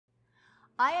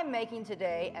I am making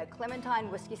today a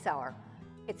Clementine whiskey sour.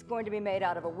 It's going to be made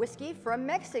out of a whiskey from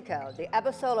Mexico, the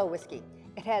Abasolo whiskey.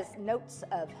 It has notes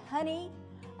of honey,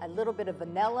 a little bit of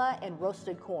vanilla, and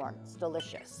roasted corn. It's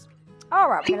delicious. All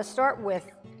right, we're going to start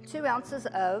with 2 ounces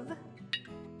of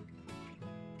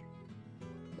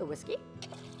the whiskey.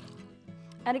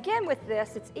 And again with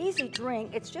this, it's easy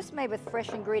drink. It's just made with fresh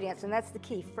ingredients, and that's the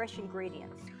key, fresh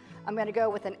ingredients. I'm going to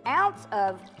go with 1 ounce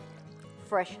of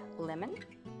fresh lemon,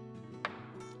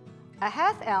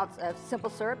 1/2 ounce of simple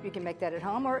syrup. You can make that at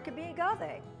home, or it could be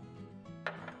agave.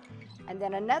 And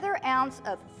then another ounce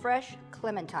of fresh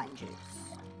clementine juice.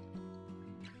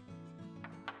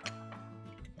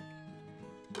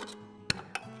 All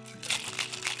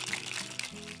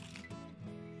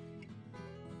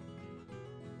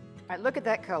right, look at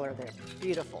that color there,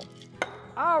 beautiful.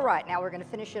 All right, now we're going to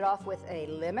finish it off with a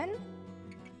lemon.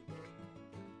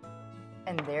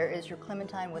 And there is your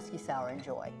Clementine whiskey sour.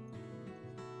 Enjoy.